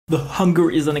The Hunger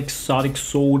is an exotic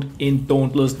sword in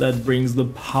Dauntless that brings the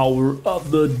power of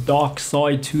the dark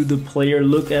side to the player.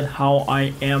 Look at how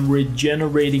I am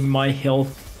regenerating my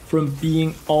health from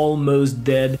being almost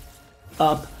dead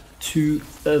up to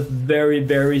a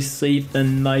very safe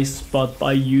and nice spot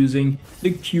by using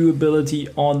the Q ability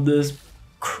on this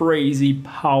crazy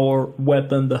power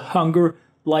weapon. The Hunger,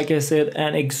 like I said,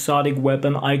 an exotic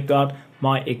weapon. I got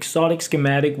my exotic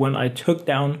schematic when I took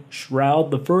down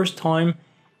Shrowd the first time.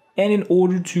 And in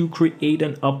order to create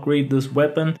and upgrade this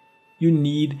weapon, you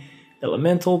need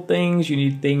elemental things, you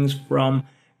need things from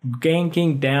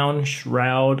ganking down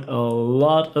Shrowd a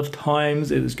lot of times.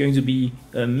 It is going to be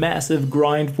a massive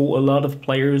grind for a lot of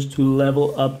players to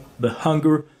level up the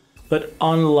Hunger. But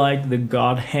unlike the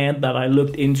God Hand that I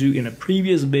looked into in a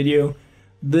previous video,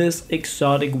 this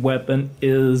exotic weapon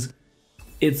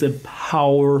it's a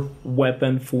power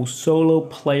weapon for solo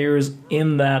players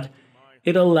in that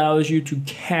it allows you to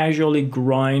casually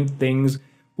grind things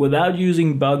without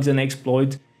using bugs and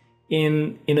exploits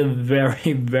in a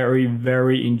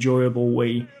very enjoyable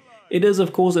way. It is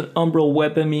of course an Umbral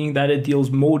weapon, meaning that it deals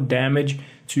more damage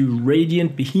to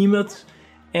radiant behemoths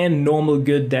and normal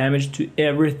good damage to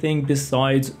everything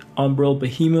besides Umbral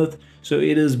behemoth. So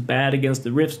it is bad against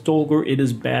the Rift Stalker, it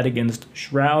is bad against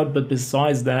Shrowd, but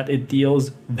besides that it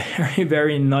deals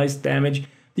very nice damage.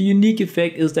 The unique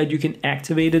effect is that you can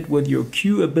activate it with your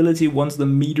Q ability once the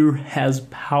meter has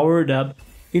powered up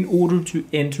in order to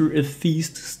enter a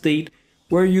feast state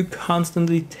where you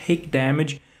constantly take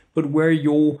damage but where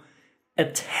your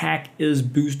attack is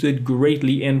boosted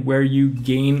greatly and where you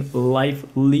gain life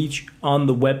leech on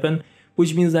the weapon,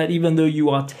 which means that even though you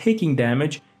are taking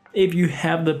damage, if you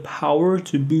have the power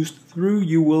to boost through,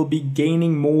 you will be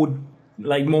gaining more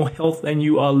health than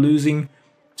you are losing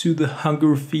to the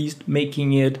Hunger Feast,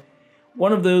 making it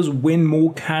one of those win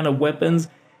more kind of weapons,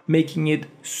 making it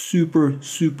super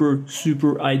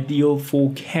ideal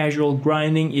for casual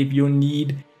grinding. If you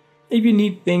need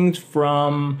things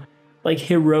from like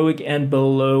heroic and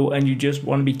below and you just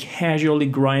want to be casually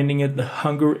grinding it, the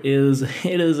Hunger is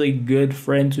a good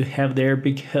friend to have there,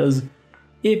 because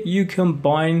if you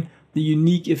combine the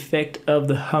unique effect of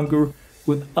the Hunger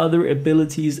with other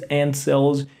abilities and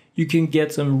cells, you can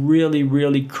get some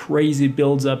really crazy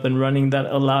builds up and running that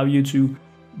allow you to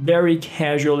very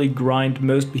casually grind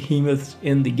most behemoths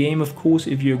in the game. Of course,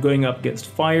 if you're going up against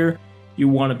fire, you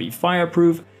want to be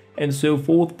fireproof and so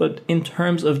forth. But in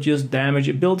terms of just damage,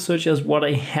 a build such as what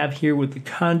I have here with the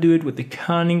Conduit, with the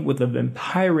Conning, with the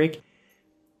Vampiric,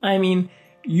 I mean,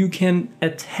 you can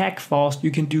attack fast, you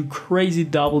can do crazy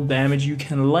double damage, you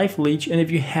can life leech, and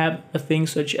if you have a thing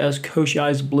such as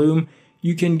Koshai's Bloom,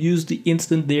 you can use the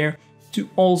instant there to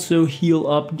also heal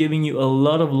up, giving you a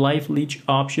lot of life leech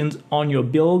options on your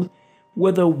build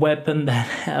with a weapon that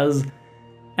has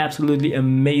absolutely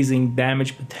amazing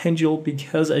damage potential,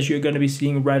 because as you're going to be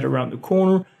seeing right around the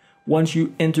corner, once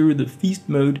you enter the feast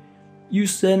mode, you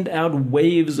send out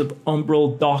waves of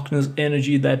Umbral darkness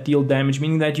energy that deal damage,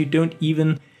 meaning that you don't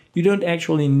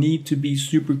actually need to be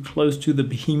super close to the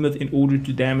behemoth in order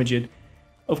to damage it.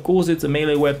 Of course, it's a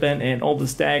melee weapon and all the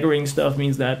staggering stuff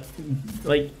means that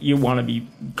like you want to be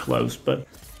close, but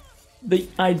the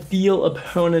ideal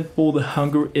opponent for the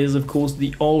Hunger is of course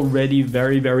the already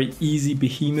very easy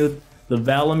behemoth, the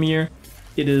Valamir.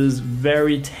 It is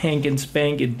very tank and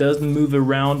spank, it doesn't move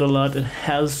around a lot, it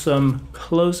has some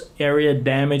close area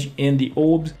damage in the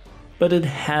orbs, but it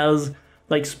has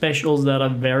like specials that are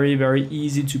very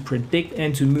easy to predict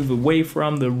and to move away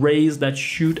from, the rays that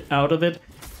shoot out of it.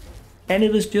 And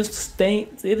it is just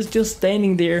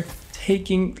standing there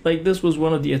taking, like this was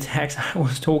one of the attacks I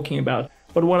was talking about.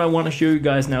 But what I want to show you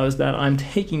guys now is that I'm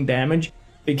taking damage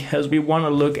because we want to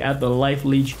look at the life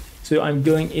leech. So I'm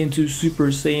going into Super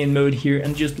Saiyan mode here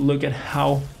and just look at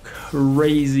how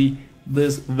crazy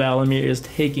this Valamir is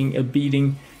taking a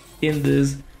beating in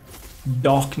this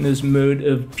darkness mode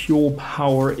of pure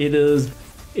power. It is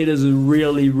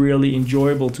really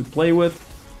enjoyable to play with.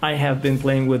 I have been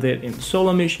playing with it in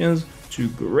solo missions to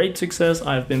great success.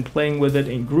 I've been playing with it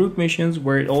in group missions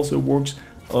where it also works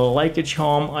like a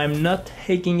charm. I'm not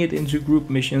taking it into group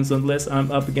missions unless I'm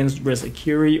up against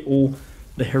Resakiri or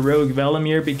the heroic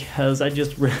Valamir, because I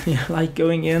just really like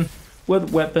going in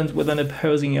with weapons with an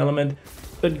opposing element.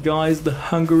 But guys, the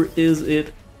Hunger is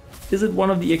it one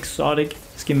of the exotic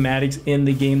schematics in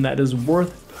the game that is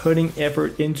worth putting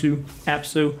effort into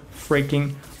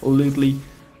abso-freaking-lutely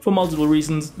for multiple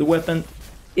reasons. The weapon,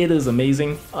 it is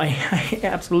amazing. I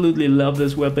absolutely love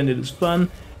this weapon. It is fun,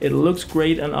 it looks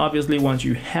great, and obviously once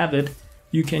you have it,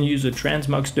 you can use a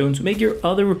transmog stone to make your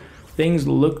other things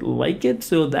look like it,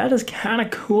 so that is kind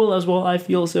of cool as well, I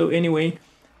feel. So anyway,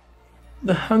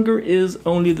 The hunger is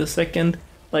only the second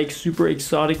like super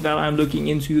exotic that I'm looking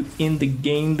into in the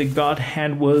game. The God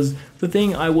Hand was the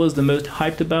thing I was the most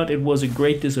hyped about. It was a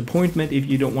great disappointment if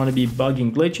you don't want to be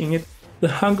bugging glitching it. The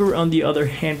hunger on the other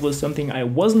hand was something I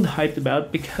wasn't hyped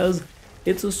about because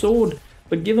it's a sword.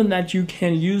 But given that you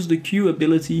can use the Q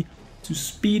ability to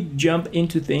speed jump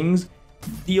into things,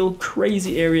 deal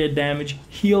crazy area damage,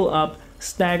 heal up,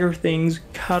 stagger things,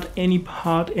 cut any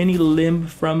part, any limb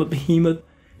from a behemoth,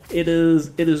 it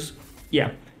is,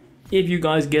 yeah. If you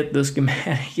guys get the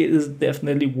schematic, it is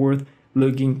definitely worth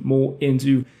looking more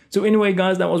into. So anyway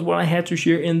guys, that was what I had to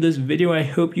share in this video. I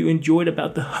hope you enjoyed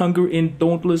about the hunger in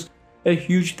Dauntless. A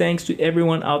huge thanks to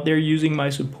everyone out there using my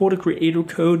supporter creator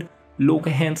code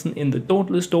LokeHansen in the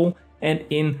Dauntless store and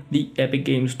in the Epic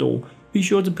Games store. Be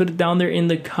sure to put it down there in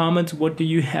the comments. What do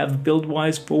you have build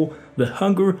wise for the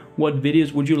hunger? What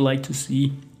videos would you like to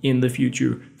see in the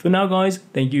future? For now guys,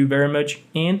 thank you very much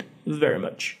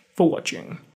for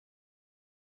watching.